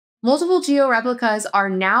Multiple geo-replicas are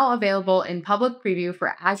now available in public preview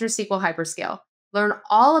for Azure SQL Hyperscale. Learn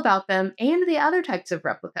all about them and the other types of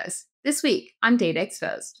replicas this week on Data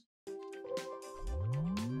Exposed.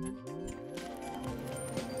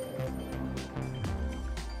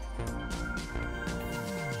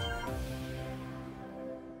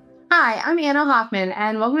 Hi, I'm Anna Hoffman,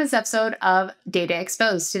 and welcome to this episode of Data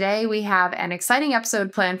Exposed. Today, we have an exciting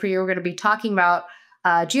episode planned for you. We're going to be talking about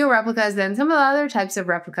geo-replicas and some of the other types of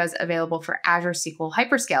replicas available for Azure SQL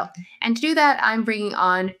Hyperscale. And to do that, I'm bringing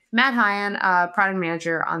on Matt Hyan, product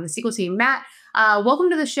manager on the SQL team. Matt, welcome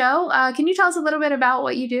to the show. Can you tell us a little bit about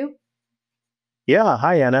what you do? Yeah,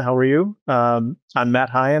 hi Anna, how are you? I'm Matt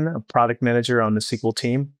Hyan, a product manager on the SQL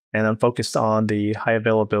team, and I'm focused on the high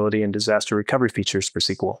availability and disaster recovery features for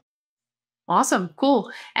SQL. Awesome,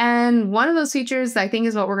 cool. And one of those features I think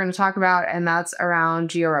is what we're going to talk about, and that's around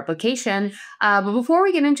geo-replication. But before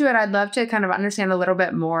we get into it, I'd love to kind of understand a little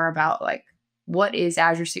bit more about what is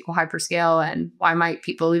Azure SQL Hyperscale and why might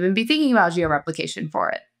people even be thinking about geo-replication for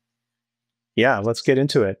it? Yeah, let's get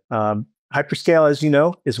into it. Hyperscale, as you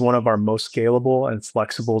know, is one of our most scalable and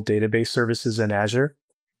flexible database services in Azure.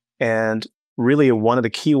 And really, one of the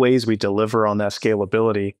key ways we deliver on that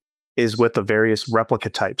scalability is with the various replica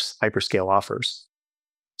types Hyperscale offers.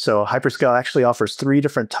 So Hyperscale actually offers three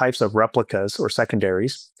different types of replicas or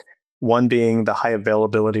secondaries. One being the high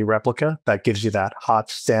availability replica that gives you that hot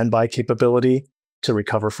standby capability to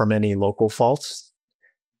recover from any local faults.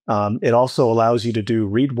 It also allows you to do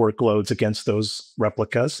read workloads against those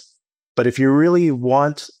replicas. But if you really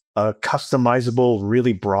want a customizable,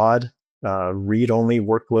 really broad read-only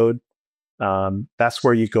workload, that's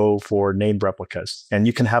where you go for named replicas. And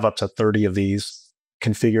you can have up to 30 of these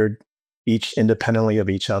configured each independently of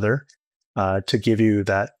each other to give you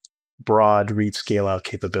that broad read scale-out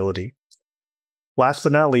capability. Last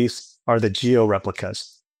but not least are the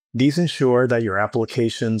geo-replicas. These ensure that your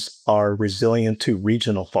applications are resilient to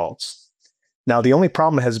regional faults. Now, the only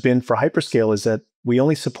problem has been for Hyperscale is that we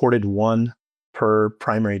only supported one per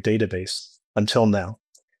primary database until now.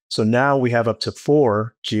 So now we have up to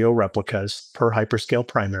 4 geo-replicas per Hyperscale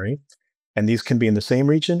primary, and these can be in the same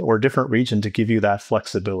region or a different region to give you that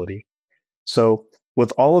flexibility. So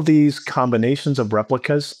with all of these combinations of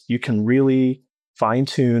replicas, you can really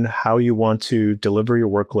fine-tune how you want to deliver your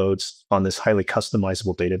workloads on this highly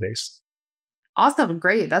customizable database. Awesome,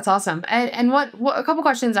 great, that's awesome. And what a couple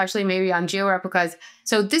questions actually maybe on geo-replicas.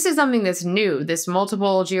 So this is something that's new. This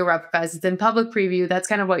multiple geo-replicas. It's in public preview. That's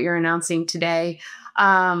kind of what you're announcing today.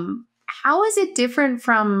 How is it different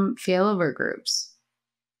from failover groups?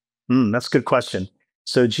 That's a good question.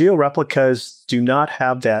 So geo-replicas do not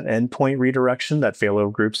have that endpoint redirection that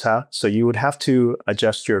failover groups have. So you would have to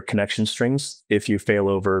adjust your connection strings if you fail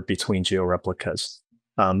over between geo-replicas.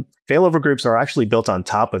 Failover groups are actually built on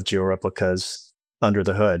top of geo-replicas under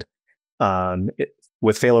the hood.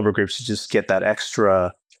 With failover groups, you just get that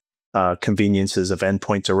extra conveniences of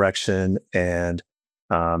endpoint direction and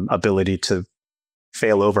ability to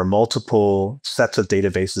fail over multiple sets of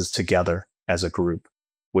databases together as a group,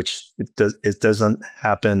 which it doesn't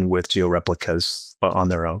happen with geo-replicas on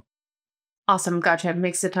their own. Awesome, gotcha.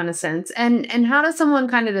 Makes a ton of sense. And how does someone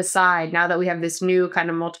kind of decide now that we have this new kind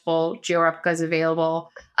of multiple geo-replicas available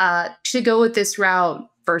to go with this route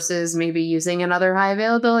versus maybe using another high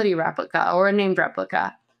availability replica or a named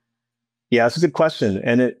replica? Yeah, that's a good question.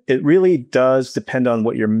 And it really does depend on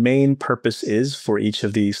what your main purpose is for each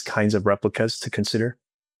of these kinds of replicas to consider.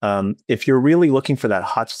 If you're really looking for that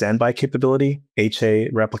hot standby capability,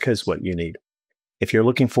 HA replica is what you need. If you're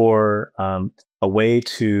looking for a way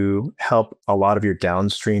to help a lot of your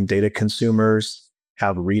downstream data consumers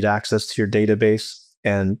have read access to your database,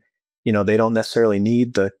 and they don't necessarily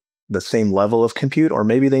need the same level of compute, or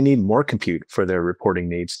maybe they need more compute for their reporting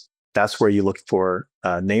needs, that's where you look for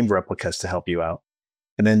named replicas to help you out.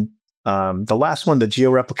 And then the last one, the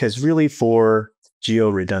geo-replica, is really for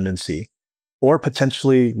geo-redundancy or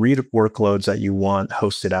potentially read workloads that you want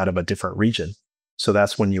hosted out of a different region. So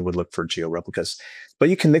that's when you would look for geo-replicas. But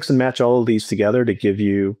you can mix and match all of these together to give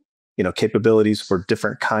you, capabilities for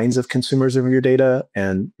different kinds of consumers of your data,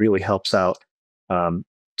 and really helps out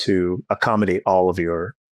to accommodate all of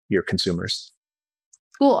your consumers.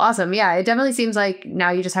 Cool, awesome. Yeah, it definitely seems like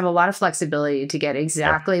now you just have a lot of flexibility to get Yeah.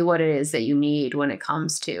 exactly what it is that you need when it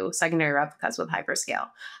comes to secondary replicas with Hyperscale.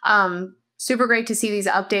 Super great to see these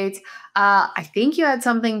updates. I think you had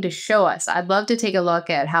something to show us. I'd love to take a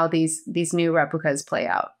look at how these new replicas play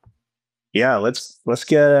out. Yeah, let's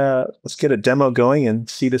get a demo going and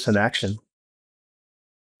see this in action.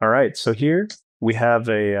 All right, so here we have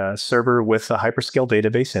a server with a hyperscale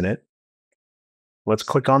database in it. Let's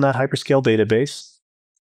click on that hyperscale database.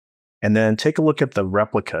 And then take a look at the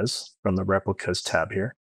replicas from the replicas tab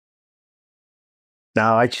here.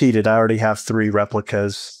 Now I cheated. I already have 3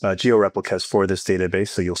 replicas, geo-replicas for this database,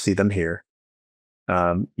 so you'll see them here.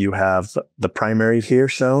 You have the primary here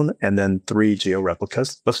shown, and then 3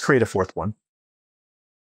 geo-replicas. Let's create a 4th one.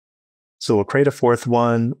 So we'll create a 4th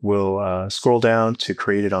one. We'll scroll down to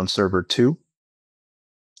create it on server 2.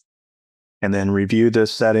 And then review the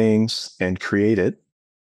settings and create it.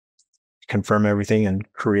 Confirm everything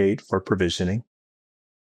and create for provisioning.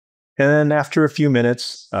 And then after a few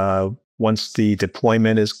minutes, once the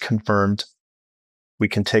deployment is confirmed, we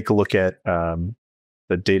can take a look at the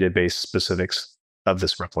database specifics of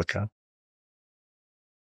this replica.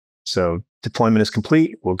 So deployment is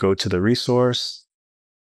complete. We'll go to the resource.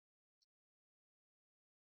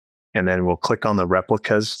 And then we'll click on the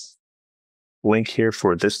replicas link here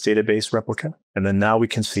for this database replica. And then now we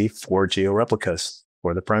can see 4 geo-replicas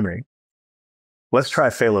for the primary. Let's try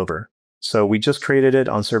failover. So we just created it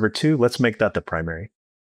on server 2. Let's make that the primary.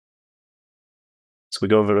 So we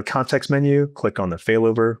go over to the context menu, click on the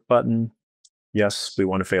failover button. Yes, we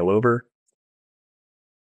want to fail over.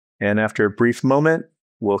 And after a brief moment,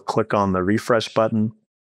 we'll click on the refresh button.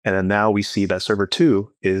 And then now we see that server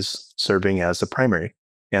 2 is serving as the primary.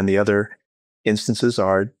 And the other instances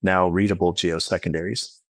are now readable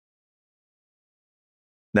geosecondaries.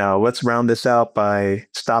 Now let's round this out by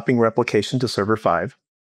stopping replication to server 5.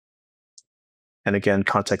 And again,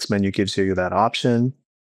 context menu gives you that option.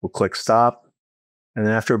 We'll click stop. And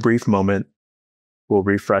then after a brief moment, we'll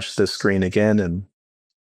refresh this screen again,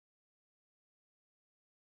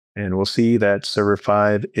 and we'll see that server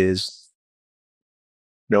 5 is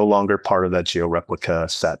no longer part of that geo-replica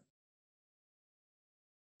set.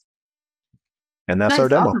 And that's Nice. our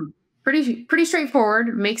demo. Awesome. Pretty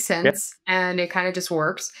straightforward, makes sense, and it kind of just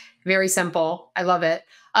works. Very simple. I love it.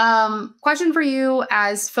 Question for you,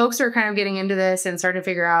 as folks are kind of getting into this and starting to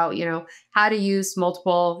figure out, how to use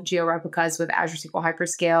multiple geo-replicas with Azure SQL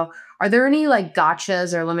Hyperscale. Are there any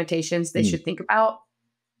gotchas or limitations they should think about?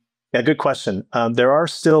 Yeah, good question. There are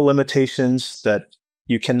still limitations that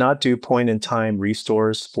you cannot do point-in-time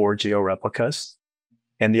restores for geo-replicas.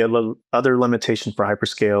 And the other limitation for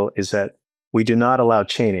Hyperscale is that we do not allow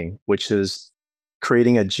chaining, which is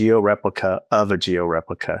creating a geo-replica of a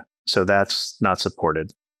geo-replica. So that's not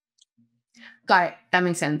supported. Got it. That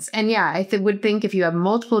makes sense. And yeah, I would think if you have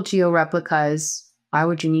multiple geo-replicas, why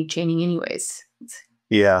would you need chaining anyways?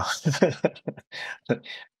 Yeah.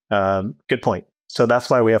 Good point. So that's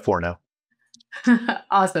why we have 4 now.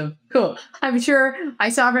 Awesome. Cool. I'm sure I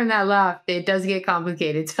saw from that laugh, it does get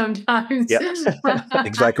complicated sometimes. Yeah,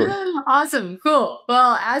 exactly. Awesome. Cool.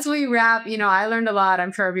 Well, as we wrap, I learned a lot.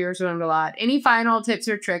 I'm sure our viewers learned a lot. Any final tips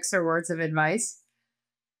or tricks or words of advice?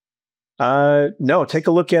 No, take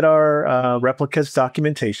a look at our replicas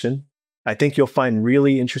documentation. I think you'll find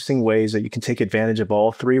really interesting ways that you can take advantage of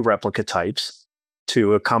all 3 replica types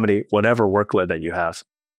to accommodate whatever workload that you have.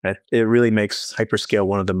 It really makes Hyperscale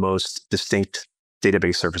one of the most distinct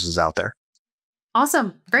database services out there.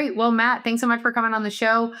 Awesome. Great. Well, Matt, thanks so much for coming on the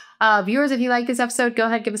show. Viewers, if you like this episode, go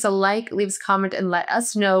ahead, give us a like, leave us a comment, and let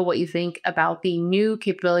us know what you think about the new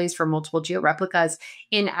capabilities for multiple geo-replicas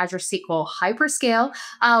in Azure SQL Hyperscale.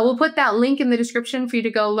 We'll put that link in the description for you to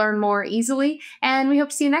go learn more easily, and we hope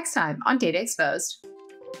to see you next time on Data Exposed.